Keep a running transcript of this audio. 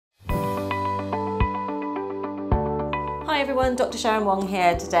Hi everyone, Dr. Sharon Wong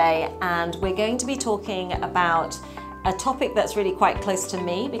here today, and we're going to be talking about a topic that's really quite close to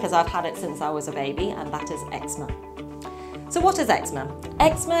me because I've had it since I was a baby, and that is eczema. So what is eczema?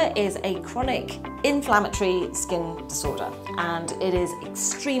 Eczema is a chronic inflammatory skin disorder, and it is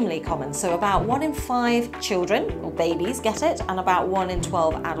extremely common. So about 1 in 5 children or babies get it, and about 1 in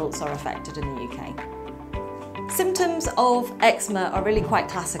 12 adults are affected in the UK. Symptoms of eczema are really quite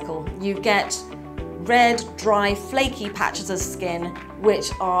classical. You get red, dry, flaky patches of skin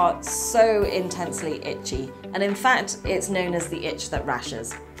which are so intensely itchy, and in fact it's known as the itch that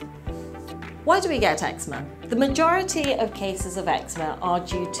rashes. Why do we get eczema? The majority of cases of eczema are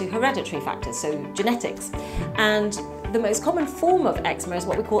due to hereditary factors, so genetics, and the most common form of eczema is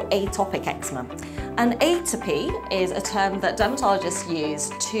what we call atopic eczema. And atopy is a term that dermatologists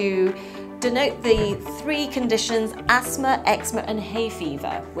use to denote the 3 conditions: asthma, eczema and hay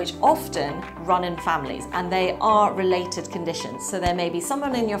fever, which often run in families, and they are related conditions. So there may be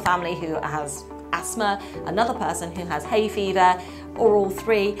someone in your family who has asthma, another person who has hay fever, or all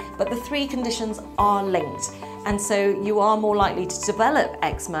 3, but the 3 conditions are linked. And so you are more likely to develop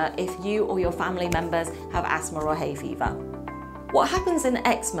eczema if you or your family members have asthma or hay fever. What happens in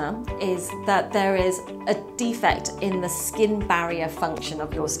eczema is that there is a defect in the skin barrier function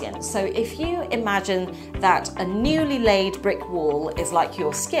of your skin. So if you imagine that a newly laid brick wall is like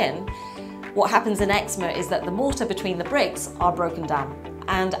your skin, what happens in eczema is that the mortar between the bricks are broken down.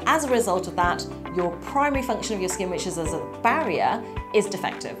 And as a result of that, your primary function of your skin, which is as a barrier, is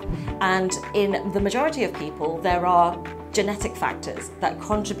defective. And in the majority of people, there are genetic factors that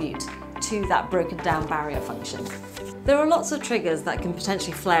contribute to that broken down barrier function. There are lots of triggers that can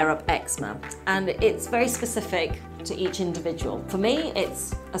potentially flare up eczema, and it's very specific to each individual. For me,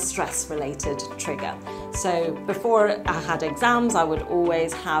 it's a stress-related trigger. So before I had exams, I would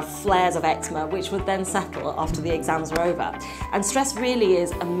always have flares of eczema, which would then settle after the exams were over. And stress really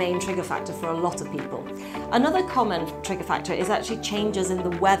is a main trigger factor for a lot of people. Another common trigger factor is actually changes in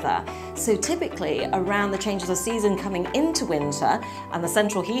the weather. So typically around the changes of season coming into winter, and the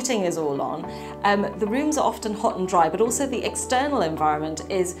central heating is all on, the rooms are often hot and dry, but also the external environment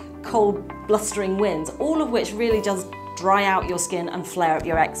is cold, blustering winds, all of which really just dry out your skin and flare up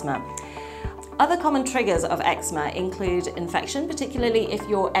your eczema. Other common triggers of eczema include infection, particularly if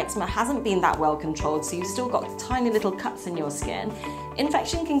your eczema hasn't been that well controlled, so you've still got tiny little cuts in your skin.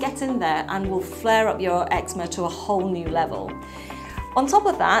 Infection can get in there and will flare up your eczema to a whole new level. On top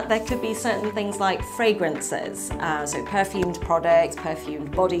of that, there could be certain things like fragrances, so perfumed products,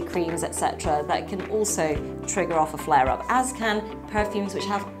 perfumed body creams, etc., that can also trigger off a flare-up, as can perfumes which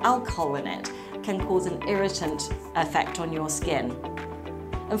have alcohol in it, can cause an irritant effect on your skin.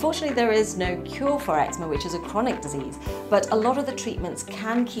 Unfortunately, there is no cure for eczema, which is a chronic disease, but a lot of the treatments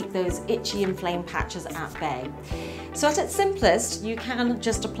can keep those itchy, inflamed patches at bay. So at its simplest, you can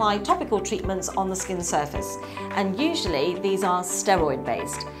just apply topical treatments on the skin surface, and usually these are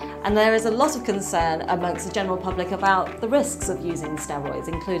steroid-based. And there is a lot of concern amongst the general public about the risks of using steroids,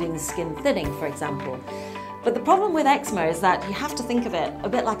 including skin thinning, for example. But the problem with eczema is that you have to think of it a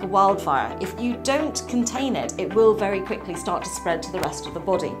bit like a wildfire. If you don't contain it, it will very quickly start to spread to the rest of the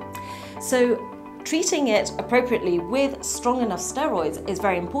body. So treating it appropriately with strong enough steroids is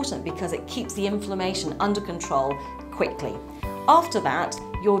very important because it keeps the inflammation under control quickly. After that,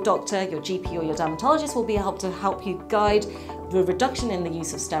 your doctor, your GP or your dermatologist will be able to help you guide the reduction in the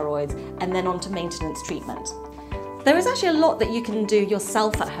use of steroids and then on to maintenance treatment. There is actually a lot that you can do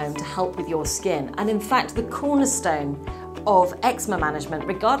yourself at home to help with your skin, and in fact the cornerstone of eczema management,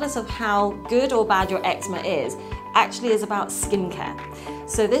 regardless of how good or bad your eczema is, actually is about skincare.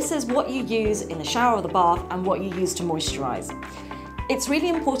 So this is what you use in the shower or the bath and what you use to moisturize. It's really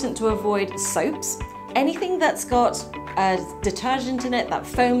important to avoid soaps. Anything that's got a detergent in it that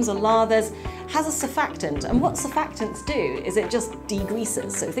foams or lathers has a surfactant, and what surfactants do is it just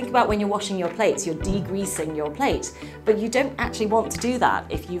degreases. So think about when you're washing your plates, you're degreasing your plate, but you don't actually want to do that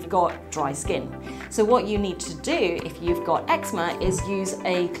if you've got dry skin. So what you need to do if you've got eczema is use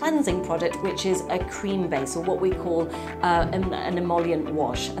a cleansing product which is a cream base, or what we call an emollient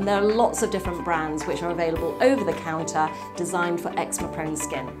wash. And there are lots of different brands which are available over the counter designed for eczema prone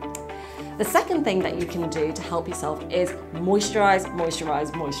skin. The second thing that you can do to help yourself is moisturize,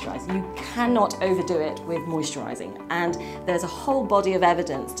 moisturize, moisturize. You cannot overdo it with moisturizing, and there's a whole body of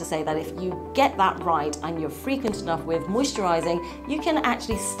evidence to say that if you get that right and you're frequent enough with moisturizing, you can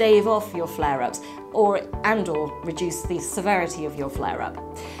actually stave off your flare-ups or reduce the severity of your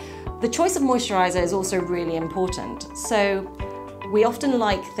flare-up. The choice of moisturizer is also really important. So We often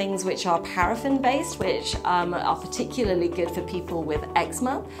like things which are paraffin-based, which are particularly good for people with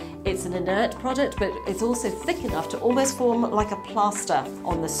eczema. It's an inert product, but it's also thick enough to almost form like a plaster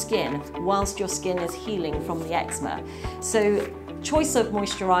on the skin whilst your skin is healing from the eczema. So choice of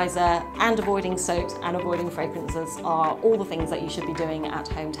moisturiser and avoiding soaps and avoiding fragrances are all the things that you should be doing at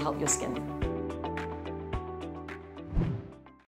home to help your skin.